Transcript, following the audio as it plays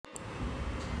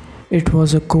It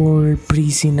was a cold,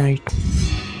 breezy night,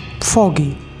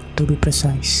 foggy to be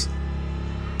precise.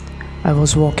 I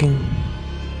was walking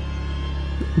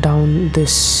down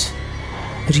this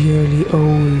really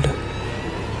old,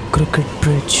 crooked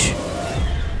bridge.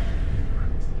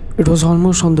 It was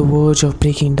almost on the verge of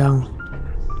breaking down.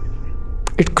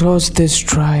 It crossed this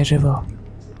dry river,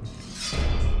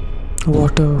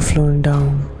 water flowing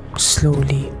down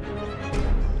slowly.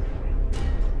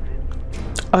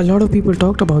 A lot of people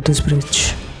talked about this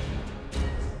bridge.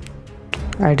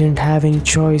 I didn't have any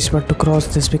choice but to cross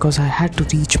this because I had to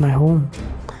reach my home,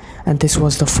 and this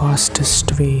was the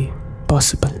fastest way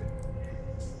possible.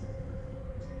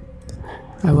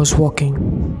 I was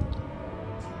walking,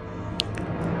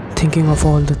 thinking of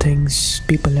all the things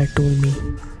people had told me.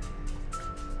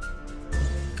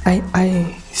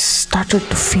 I started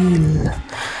to feel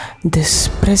this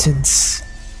presence,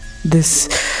 this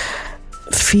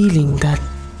feeling that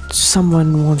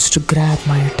someone wants to grab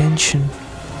my attention.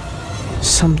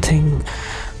 Something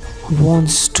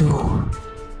wants to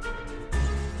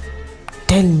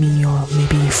tell me or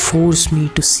maybe force me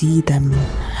to see them.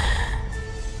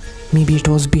 Maybe it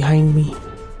was behind me.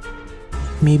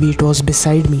 Maybe it was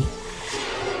beside me.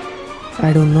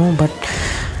 I don't know, but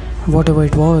whatever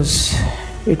it was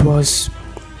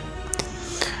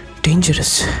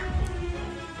dangerous.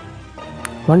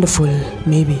 Wonderful,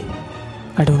 maybe.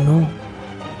 I don't know.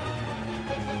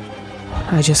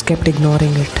 I just kept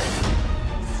ignoring it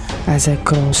as I kept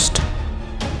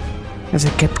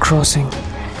crossing.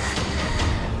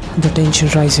 The tension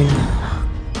rising,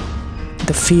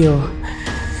 the fear,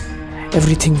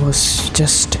 everything was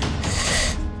just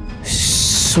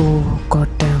so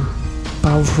goddamn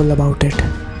powerful about it.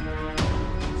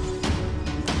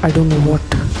 I don't know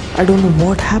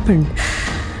what happened,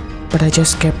 but I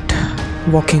just kept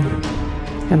walking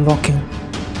and walking.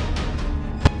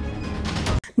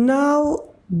 Now,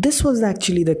 this was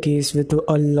actually the case with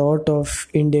a lot of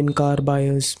Indian car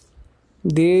buyers.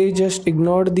 They just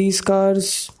ignored these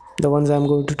cars, the ones I'm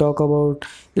going to talk about,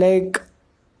 like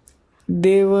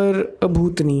they were a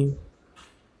bhutni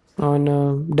on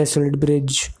a desolate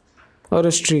bridge or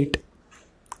a street.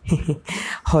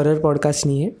 Horror podcast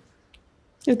nahi hai.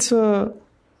 It's a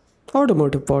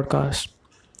automotive podcast.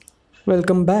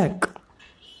 Welcome back,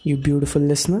 you beautiful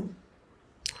listener.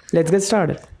 Let's get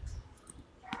started.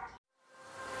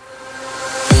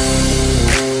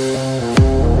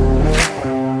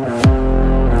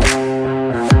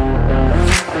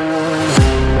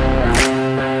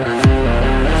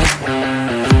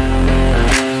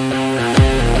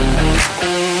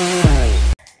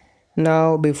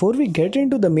 Now, before we get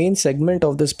into the main segment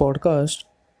of this podcast,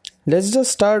 let's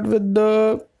just start with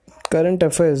the current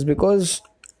affairs, because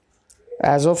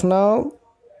as of now,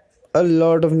 a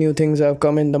lot of new things have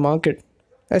come in the market,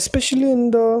 especially in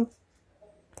the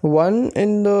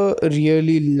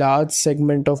really large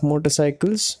segment of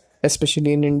motorcycles,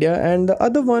 especially in India, and the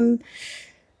other one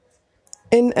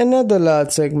in another large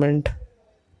segment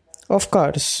of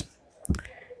cars.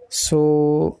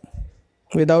 So,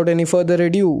 without any further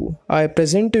ado, I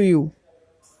present to you.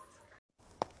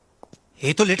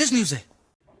 ये तो latest news है.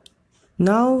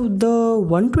 Now, the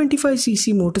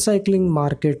 125cc motorcycling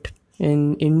market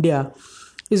in India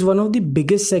is one of the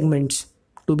biggest segments,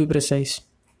 to be precise.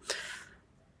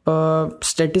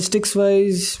 Statistics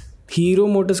wise, Hero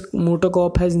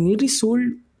Motocorp has nearly sold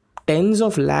tens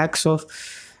of lakhs of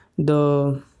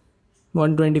the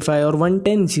 125 or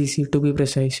 110cc, to be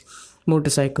precise,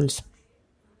 motorcycles.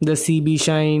 The CB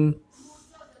Shine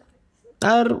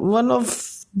are one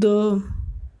of the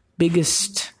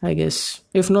biggest, I guess,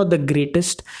 if not the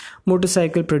greatest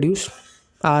motorcycle produced.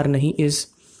 R nahi is,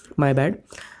 my bad.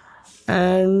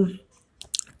 And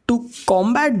to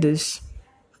combat this,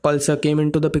 Pulsar came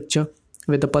into the picture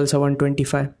with the Pulsar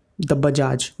 125, the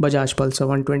Bajaj Pulsar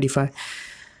 125.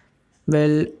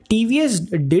 Well,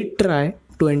 TVS did try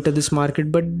to enter this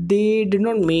market, but they did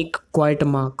not make quite a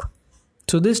mark.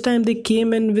 So this time they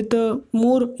came in with a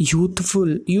more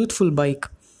youthful bike,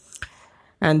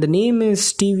 and the name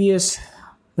is TVS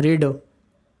Raider.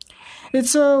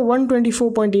 It's a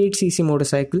 124.8cc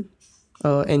motorcycle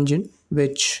engine,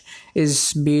 which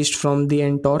is based from the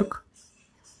Ntorq,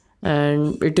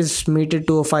 and it is mated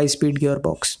to a 5-speed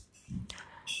gearbox.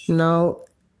 Now,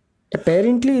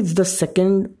 apparently it's the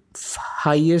second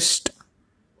highest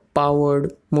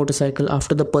powered motorcycle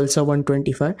after the Pulsar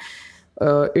 125.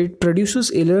 It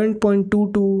produces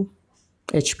 11.22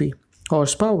 HP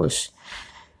horsepower.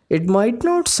 It might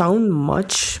not sound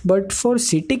much, but for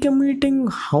city commuting,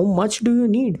 how much do you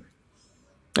need?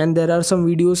 And there are some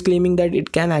videos claiming that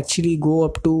it can actually go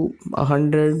up to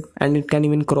 100, and it can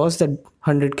even cross that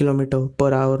 100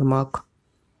 km/h mark,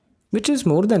 which is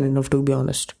more than enough, to be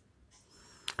honest.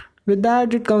 With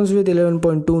that, it comes with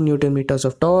 11.2 Newton meters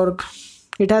of torque.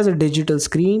 It has a digital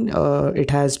screen,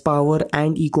 it has power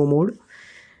and eco mode.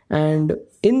 And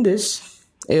in this,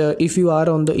 if you are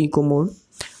on the eco mode,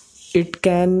 it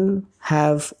can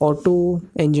have auto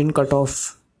engine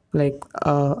cutoff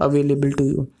available to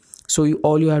you. So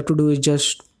all you have to do is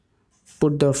just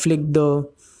flick the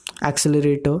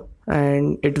accelerator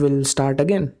and it will start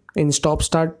again. In stop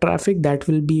start traffic, that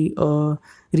will be a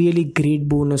really great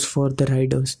bonus for the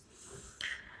riders.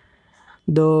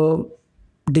 The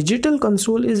digital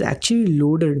console is actually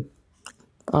loaded.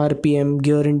 RPM,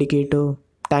 gear indicator,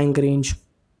 tank range,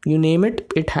 you name it,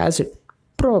 it has it.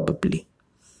 Probably.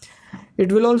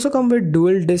 It will also come with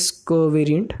dual disc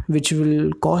variant, which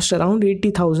will cost around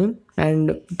 80,000.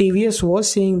 And TVS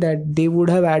was saying that they would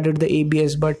have added the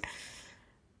ABS, but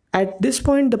at this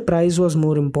point the price was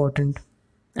more important.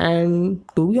 And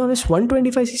to be honest,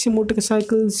 125cc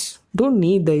motorcycles don't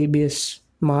need the ABS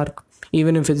mark,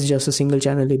 even if it's just a single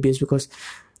channel ABS, because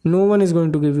no one is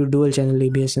going to give you dual channel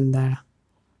ABS in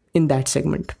that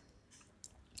segment.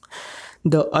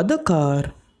 The other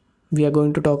car we are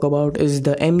going to talk about is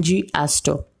the MG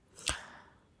Aster.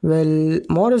 Well,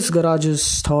 Morris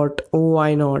Garages thought, oh,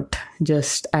 why not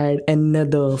just add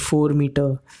another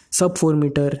sub 4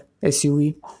 meter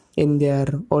SUV in their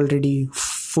already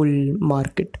full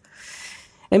market.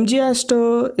 MG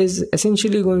Aster is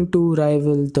essentially going to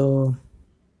rival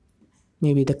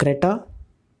maybe the Creta,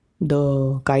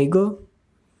 the Kiger,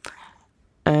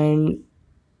 and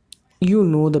you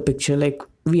know the picture. Like,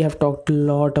 we have talked a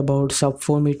lot about sub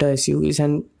 4 meter SUVs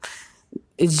and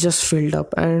it's just filled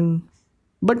up.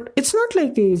 But it's not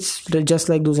like it's just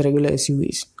like those regular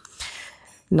SUVs.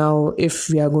 Now, if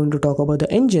we are going to talk about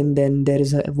the engine, then there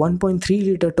is a 1.3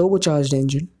 liter turbocharged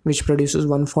engine which produces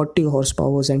 140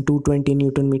 horsepower and 220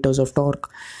 Newton meters of torque,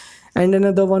 and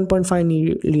another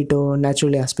 1.5 liter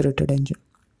naturally aspirated engine.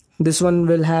 This one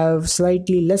will have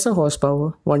slightly lesser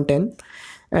horsepower, 110,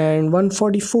 and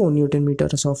 144 Newton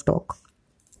meters of torque.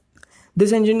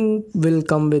 This engine will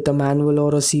come with a manual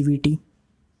or a CVT.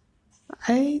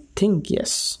 I think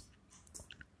yes.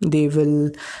 They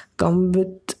will come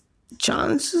with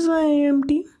chances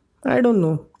IMT. I don't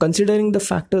know. Considering the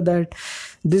factor that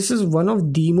this is one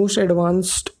of the most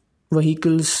advanced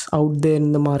vehicles out there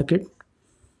in the market,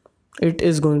 it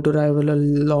is going to rival a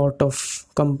lot of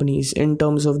companies in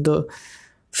terms of the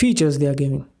features they are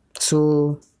giving.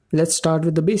 So let's start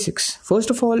with the basics. First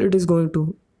of all, it is going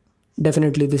to,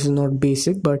 definitely this is not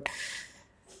basic, but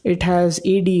it has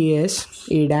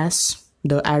ADAS,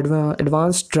 the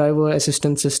Advanced Driver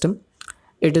Assistance System.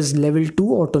 It is level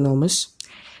 2 autonomous.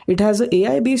 It has an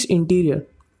AI based interior.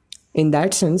 In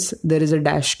that sense, there is a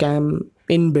dash cam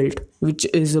inbuilt, which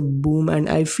is a boom, and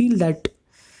I feel that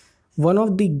one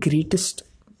of the greatest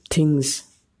things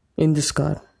in this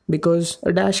car, because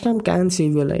a dash cam can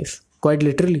save your life, quite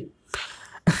literally.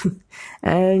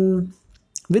 And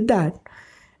with that,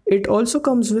 it also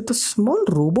comes with a small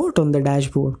robot on the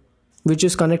dashboard, which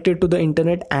is connected to the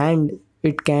internet, and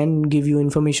it can give you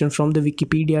information from the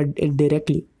Wikipedia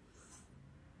directly.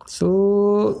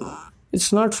 So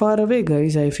it's not far away,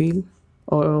 guys, I feel.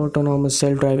 Or autonomous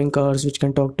self-driving cars which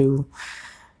can talk to you.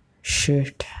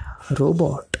 Shit,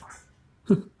 robot.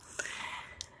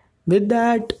 With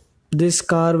that, this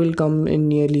car will come in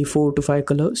nearly 4 to 5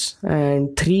 colors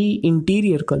and 3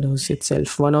 interior colors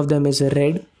itself. One of them is a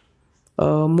red.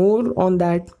 More on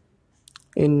that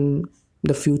in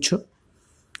the future.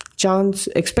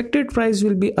 Expected price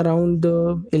will be around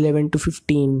the 11 to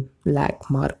 15 lakh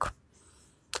mark.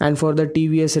 And for the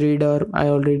TVS Raider, I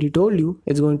already told you,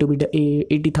 it's going to be the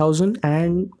 80,000,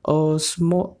 and a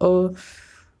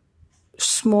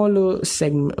smaller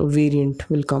segment variant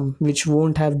will come, which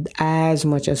won't have as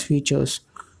much as features,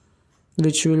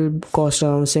 which will cost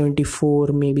around 74,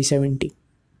 maybe 70.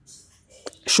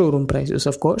 Showroom prices,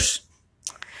 of course.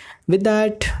 With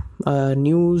that,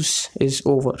 news is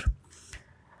over.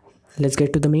 Let's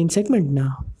get to the main segment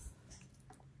now.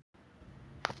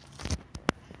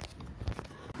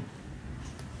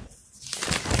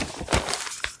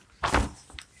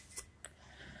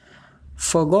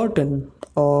 Forgotten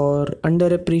or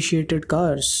underappreciated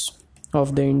cars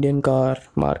of the Indian car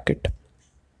market.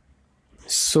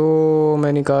 So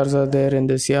many cars are there in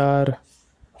this year.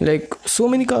 Like, so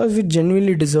many cars which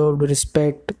genuinely deserved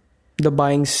respect, the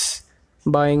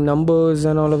buying numbers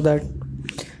and all of that.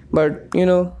 But,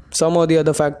 some or the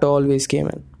other factor always came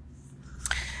in.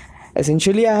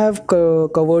 Essentially, I have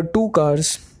covered 2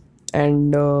 cars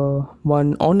And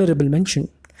one honorable mention,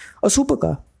 a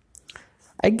supercar.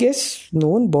 I guess no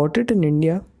one bought it in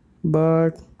India,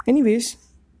 but anyways,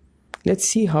 let's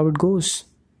see how it goes.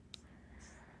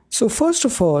 So, first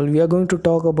of all, we are going to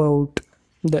talk about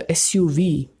the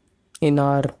SUV in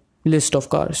our list of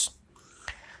cars,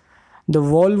 the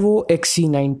Volvo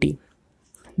XC90.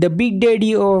 The big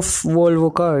daddy of Volvo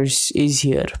cars is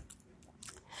here.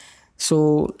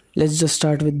 So, let's just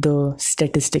start with the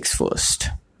statistics first.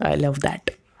 I love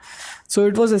that. So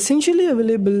it was essentially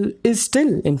available, is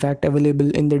still in fact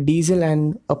available in the diesel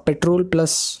and a petrol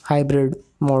plus hybrid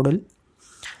model.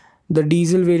 The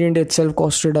diesel variant itself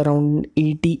costed around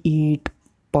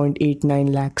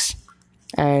 88.89 lakhs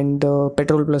and the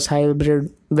petrol plus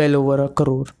hybrid well over a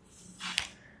crore.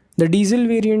 The diesel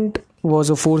variant was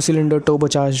a 4-cylinder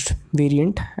turbocharged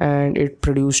variant and it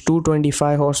produced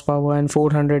 225 horsepower and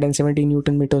 470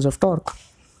 Newton meters of torque.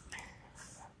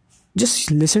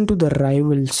 Just listen to the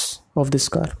rivals of this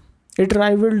car. It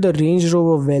rivaled the Range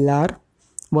Rover Velar,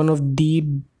 one of the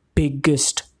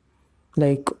biggest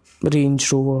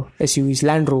Range Rover SUVs,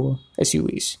 Land Rover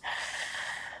SUVs.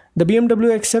 The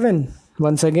BMW X7,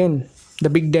 once again, the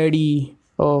big daddy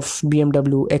of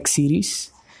BMW X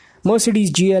series, Mercedes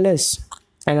GLS,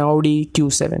 and Audi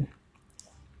Q7.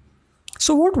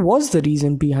 So what was the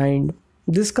reason behind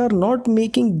this car not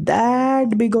making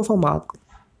that big of a mark?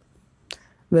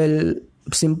 Well,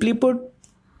 simply put,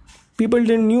 people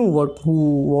didn't knew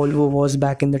who Volvo was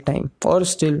back in the time, or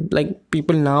still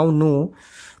people now know,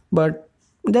 but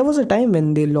there was a time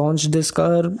when they launched this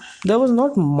car, there was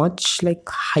not much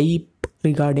hype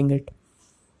regarding it.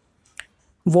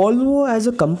 Volvo as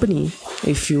a company,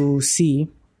 if you see,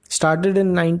 started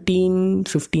in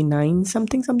 1959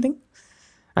 something.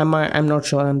 I'm not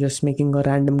sure, I'm just making a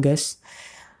random guess.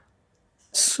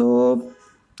 So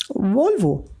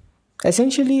Volvo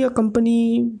essentially a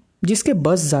company जिसके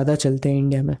बस ज़्यादा चलते हैं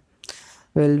India में.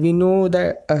 Well, we know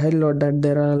that a hell lot that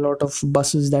there are a lot of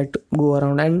buses that go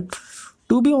around, and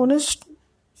to be honest,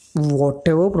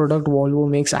 whatever product Volvo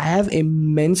makes, I have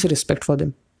immense respect for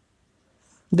them.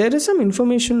 There is some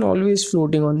information always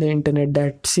floating on the internet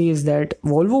that says that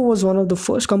Volvo was one of the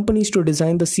first companies to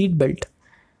design the seat belt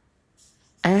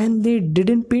and they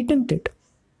didn't patent it.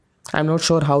 I'm not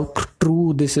sure how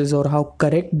true this is or how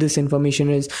correct this information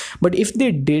is, but if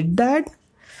they did that,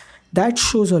 that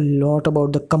shows a lot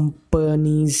about the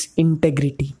company's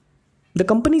integrity. The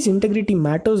company's integrity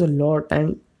matters a lot,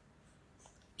 and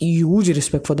huge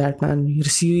respect for that, man.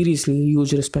 Seriously,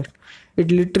 huge respect.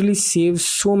 It literally saves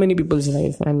so many people's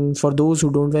life, and for those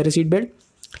who don't wear a seatbelt,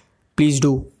 please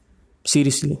do.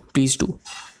 Seriously, please do.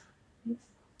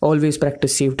 Always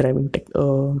practice safe driving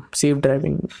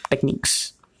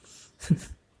techniques.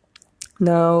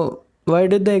 Now, why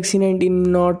did the XC90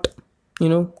 not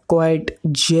quite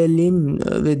gel in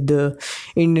with the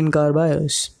Indian car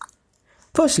buyers?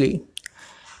 Firstly,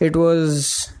 it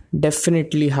was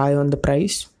definitely high on the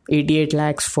price. 88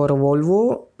 lakhs for a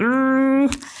Volvo.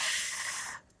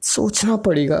 सोचना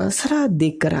पड़ेगा, सरा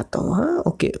देख कर आता हूँ. हाँ,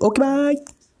 okay, bye.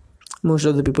 Most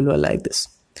of the people were like this.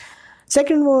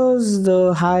 Second was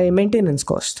the high maintenance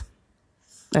cost.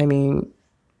 I mean,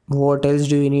 what else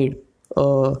do you need?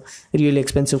 A really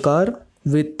expensive car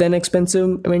with an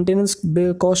expensive maintenance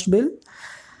cost bill,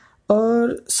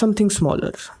 or something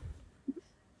smaller?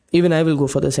 Even I will go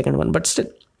for the second one, but still.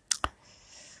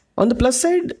 On the plus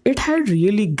side, it had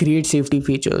really great safety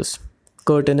features.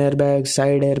 Curtain airbags,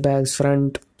 side airbags,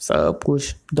 front, sab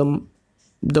kuch.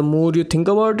 The more you think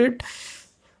about it,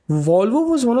 Volvo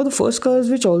was one of the first cars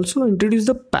which also introduced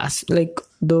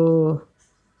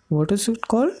what is it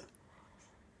called?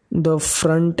 The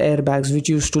front airbags, which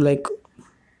used to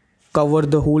cover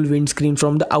the whole windscreen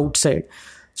from the outside.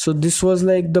 So this was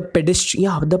the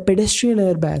pedestrian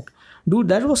airbag. Dude,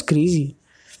 that was crazy.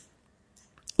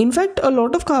 In fact, a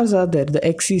lot of cars are there. The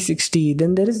XC60,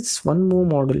 then there is this one more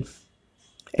model.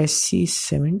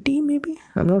 SC70 maybe?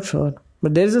 I'm not sure.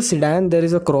 But there is a sedan, there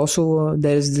is a crossover,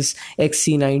 there is this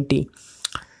XC90.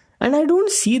 And I don't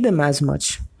see them as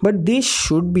much. But they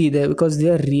should be there because they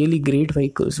are really great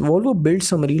vehicles. Volvo built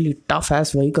some really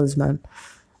tough-ass vehicles, man.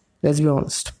 Let's be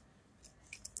honest.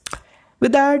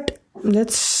 With that,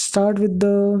 let's start with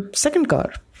the second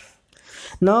car.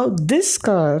 Now, this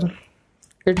car,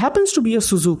 it happens to be a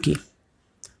Suzuki.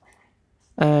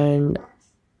 And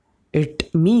it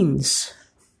means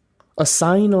a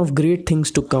sign of great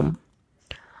things to come.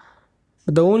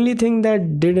 The only thing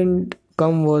that didn't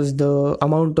come was the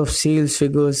amount of sales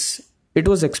figures it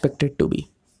was expected to be.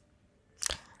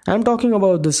 I'm talking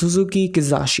about the Suzuki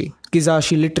Kizashi.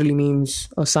 Kizashi literally means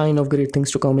a sign of great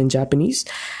things to come in Japanese.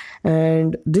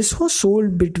 And this was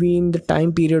sold between the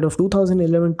time period of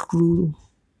 2011 to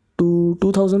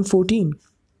 2014.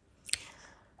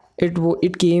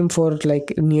 It came for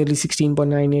like nearly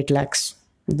 16.98 lakhs,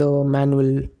 the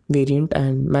manual variant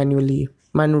and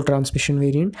manual transmission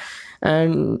variant,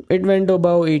 and it went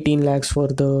above 18 lakhs for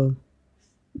the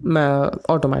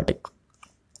automatic.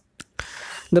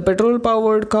 The petrol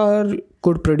powered car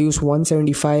could produce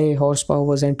 175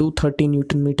 horsepower and 230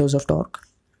 newton meters of torque.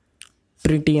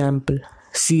 Pretty ample,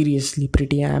 seriously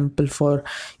pretty ample for,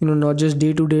 not just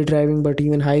day to day driving but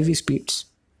even highway speeds.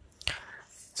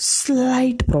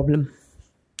 Slight problem: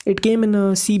 it came in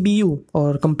a CBU,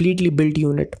 or completely built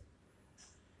unit,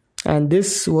 and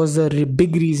this was the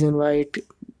big reason why it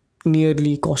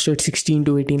nearly costed 16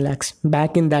 to 18 lakhs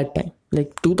back in that time.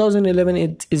 Like 2011,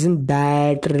 it isn't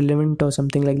that relevant or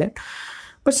something like that,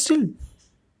 but still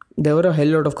there were a hell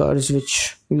lot of cars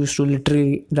which used to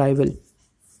literally rival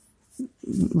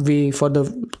way for the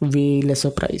way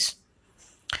lesser price.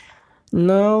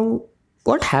 Now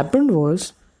what happened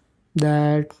was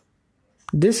that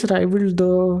this rivaled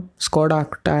the Skoda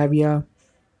Octavia,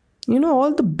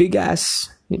 all the big ass,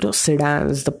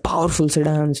 sedans, the powerful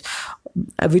sedans,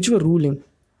 which were ruling.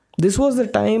 This was the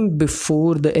time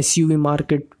before the SUV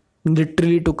market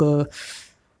literally took a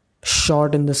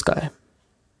shot in the sky.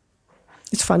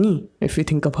 It's funny if you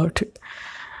think about it.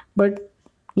 But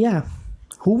yeah,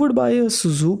 who would buy a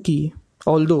Suzuki?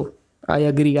 Although I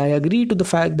agree to the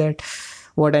fact that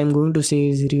what I'm going to say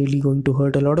is really going to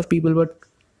hurt a lot of people, but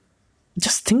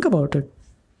just think about it.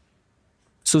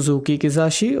 Suzuki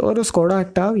Kizashi or a Skoda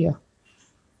Octavia?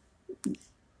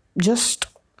 Just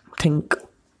think.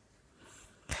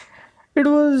 It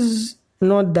was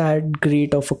not that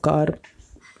great of a car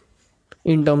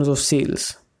in terms of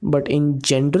sales, but in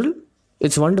general,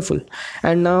 it's wonderful.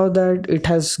 And now that it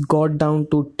has got down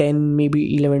to 10,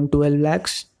 maybe 11, 12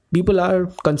 lakhs, people are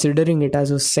considering it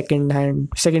as a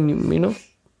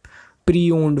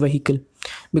pre-owned vehicle,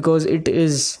 because it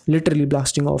is literally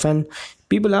blasting off and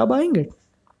people are buying it.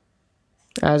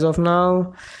 As of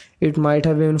now, it might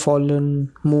have even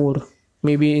fallen more,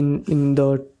 maybe in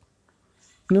the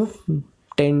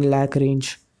 10 lakh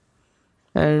range.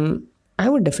 And I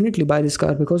would definitely buy this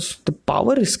car because the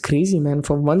power is crazy, man.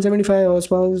 For 175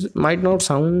 horsepower, might not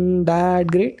sound that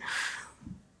great,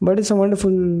 but it's a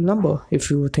wonderful number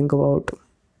if you think about,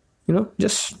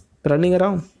 just running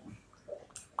around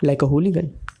like a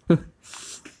hooligan.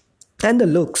 And the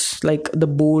looks, like the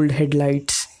bold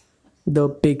headlights, the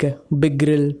big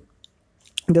grille,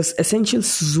 this essential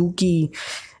Suzuki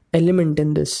element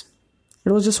in this,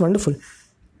 it was just wonderful.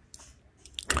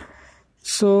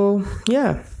 So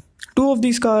yeah, two of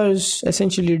these cars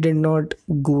essentially did not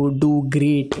do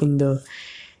great in the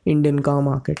Indian car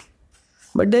market,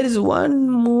 but there is one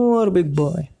more big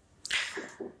boy.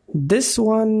 This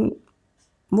one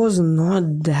was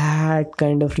not that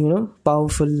kind of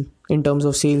powerful in terms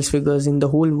of sales figures in the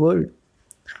whole world,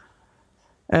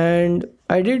 and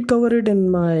I did cover it in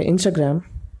my Instagram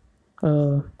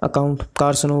account,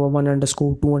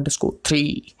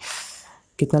 Carsanova1_2_3.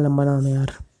 Kitna lamba naam hai yaar.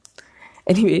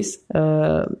 Anyways,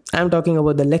 I'm talking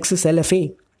about the Lexus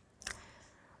LFA.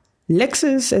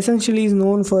 Lexus essentially is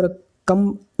known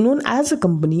as a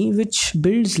company which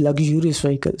builds luxurious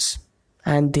vehicles,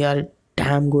 and they are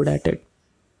damn good at it.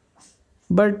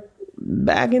 But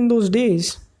back in those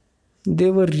days,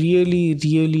 they were really,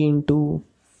 really into,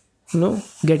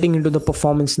 getting into the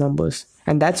performance numbers.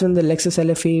 And that's when the Lexus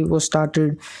LFA was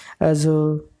started as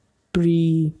a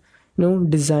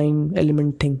design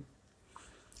element thing.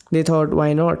 They thought,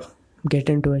 why not get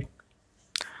into it?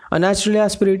 A naturally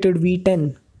aspirated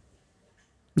V10.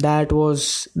 That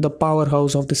was the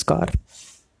powerhouse of this car.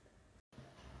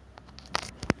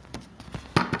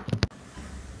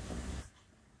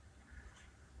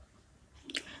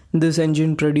 This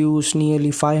engine produced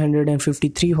nearly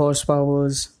 553 horsepower,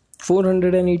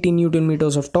 480 newton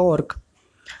meters of torque,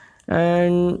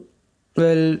 and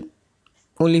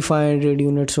only 500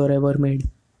 units were ever made.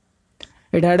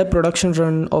 It had a production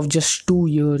run of just 2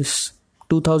 years,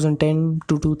 2010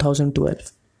 to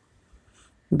 2012.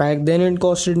 Back then it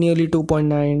costed nearly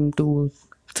 2.9 to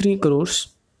 3 crores,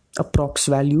 approx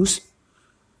values.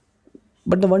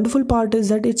 But the wonderful part is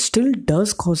that it still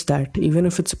does cost that, even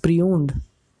if it's pre-owned.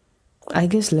 I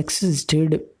guess Lexus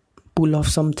did pull off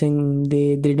something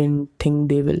they didn't think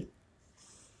they will.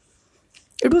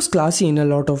 It was classy in a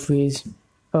lot of ways.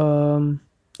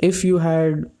 If you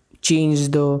had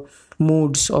changed the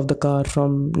modes of the car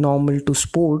from normal to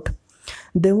sport,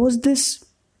 there was this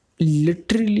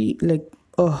literally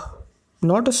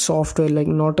not a software, like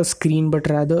not a screen, but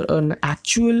rather an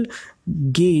actual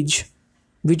gauge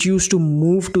which used to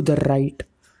move to the right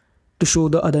to show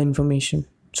the other information.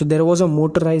 So there was a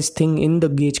motorized thing in the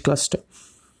gauge cluster.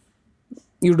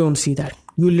 You don't see that.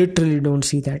 You literally don't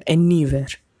see that anywhere.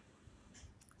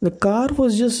 The car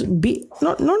was just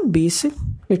not basic.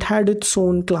 It had its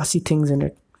own classy things in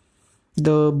it.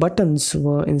 The buttons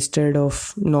were, instead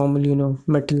of normal,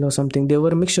 metal or something, they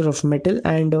were a mixture of metal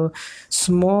and a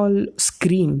small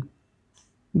screen,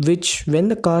 which when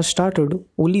the car started,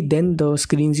 only then the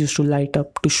screens used to light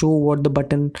up to show what the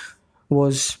button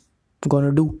was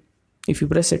gonna do if you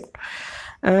press it.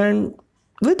 And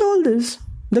with all this,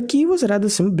 the key was rather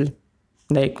simple.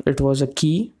 Like, it was a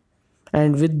key,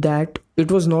 and with that, it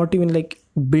was not even like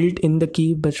built in the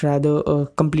key, but rather a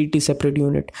completely separate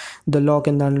unit. The lock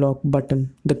and the unlock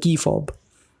button, the key fob.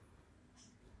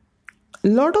 A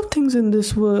lot of things in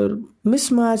this were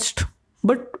mismatched,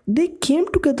 but they came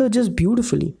together just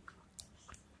beautifully.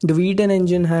 The V10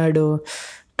 engine had a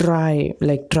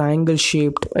triangle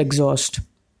shaped exhaust,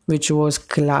 which was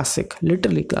classic,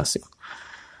 literally classic.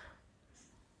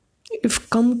 If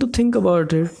come to think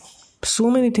about it,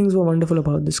 so many things were wonderful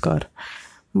about this car.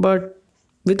 But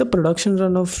with a production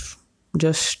run of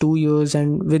just 2 years,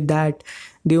 and with that,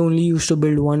 they only used to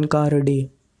build one car a day.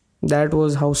 That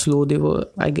was how slow they were,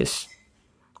 I guess.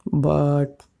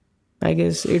 But I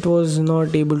guess it was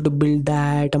not able to build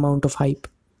that amount of hype.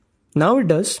 Now it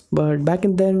does, but back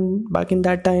in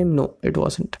that time, no, it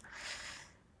wasn't.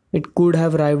 It could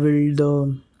have rivaled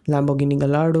the Lamborghini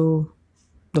Gallardo,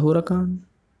 the Huracan,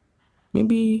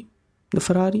 maybe the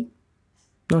Ferrari.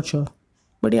 Not sure.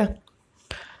 But yeah.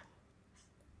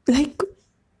 Like,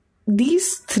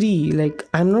 these three, like,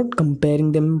 I'm not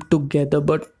comparing them together,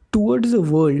 but towards the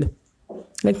world.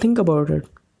 Like, think about it.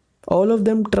 All of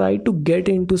them tried to get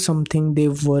into something they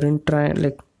weren't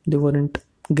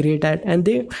great at, and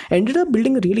they ended up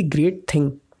building a really great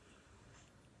thing.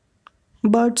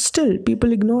 But still,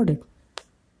 people ignored it.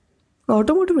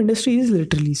 Automotive industry is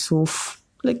literally so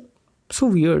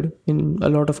weird in a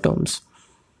lot of terms.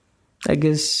 I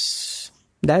guess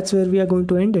that's where we are going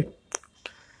to end it.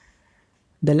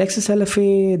 The Lexus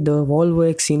LFA, the Volvo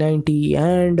XC90,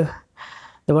 and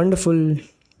the wonderful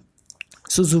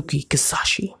Suzuki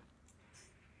Kisashi.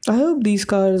 I hope these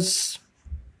cars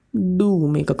do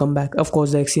make a comeback. Of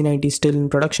course, the XC90 is still in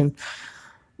production.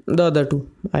 The other two,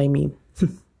 I mean.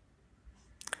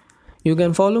 You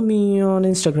can follow me on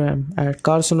Instagram at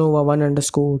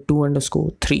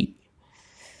Carsonova1_2_3.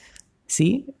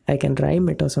 See, I can rhyme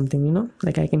it or something,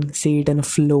 like I can say it in a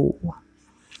flow.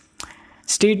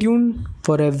 Stay tuned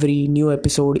for every new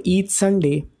episode each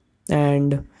Sunday,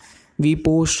 and we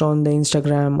post on the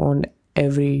Instagram on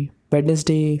every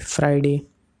Wednesday, Friday.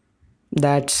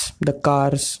 That's the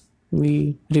cars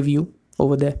we review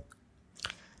over there.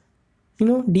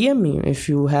 DM me if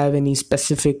you have any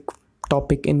specific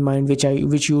topic in mind which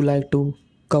you like to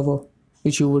cover,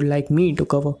 which you would like me to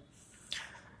cover.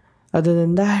 Other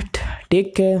than that,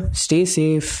 take care, stay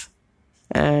safe,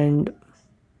 and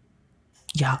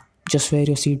yeah, just wear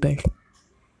your seatbelt.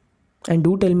 And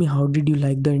do tell me, how did you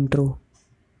like the intro?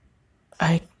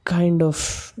 I kind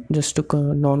of just took a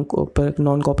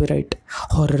non-copyright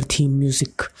horror theme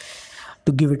music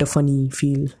to give it a funny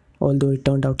feel, although it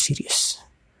turned out serious.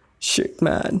 Shit,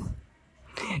 man.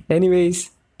 Anyways,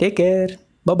 take care.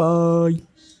 Bye-bye.